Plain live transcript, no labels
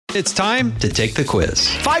It's time to take the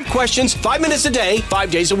quiz. 5 questions, 5 minutes a day,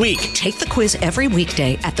 5 days a week. Take the quiz every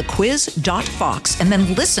weekday at thequiz.fox and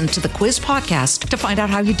then listen to the quiz podcast to find out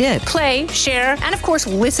how you did. Play, share, and of course,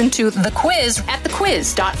 listen to The Quiz at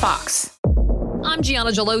thequiz.fox. I'm Gianna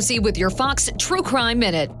Gelosi with your Fox True Crime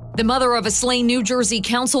Minute. The mother of a slain New Jersey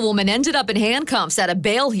councilwoman ended up in handcuffs at a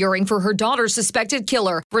bail hearing for her daughter's suspected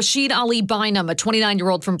killer. Rashid Ali Bynum, a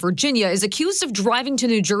 29-year-old from Virginia, is accused of driving to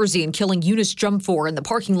New Jersey and killing Eunice Jumfor in the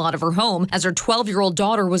parking lot of her home as her 12-year-old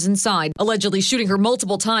daughter was inside, allegedly shooting her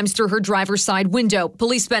multiple times through her driver's side window.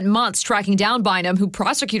 Police spent months tracking down Bynum, who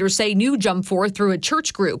prosecutors say knew Jumfor through a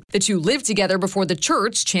church group. The two lived together before the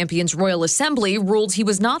church, Champions Royal Assembly, ruled he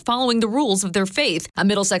was not following the rules of their faith. A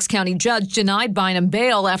Middlesex County judge denied Bynum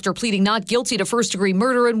bail after pleading not guilty to first-degree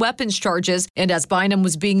murder and weapons charges. And as Bynum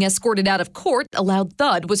was being escorted out of court, a loud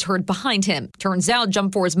thud was heard behind him. Turns out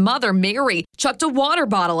Jumfor's mother, Mary, chucked a water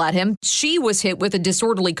bottle at him. She was hit with a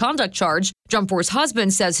disorderly conduct charge. Jumfor's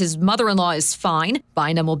husband says his mother-in-law is fine.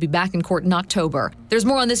 Bynum will be back in court in October. There's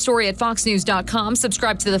more on this story at foxnews.com.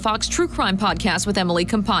 Subscribe to the Fox True Crime Podcast with Emily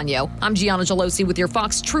Campagno. I'm Gianna Gelosi with your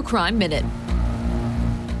Fox True Crime Minute.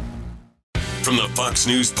 From the Fox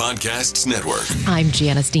News Podcasts Network. I'm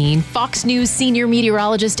Janice Dean, Fox News senior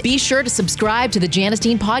meteorologist. Be sure to subscribe to the Janice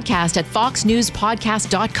Dean podcast at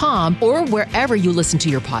foxnewspodcast.com or wherever you listen to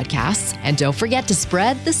your podcasts. And don't forget to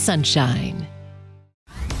spread the sunshine.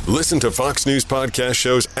 Listen to Fox News Podcast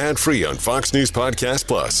shows ad-free on Fox News Podcast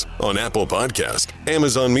Plus, on Apple Podcast,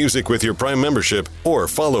 Amazon Music with your Prime membership, or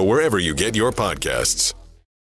follow wherever you get your podcasts.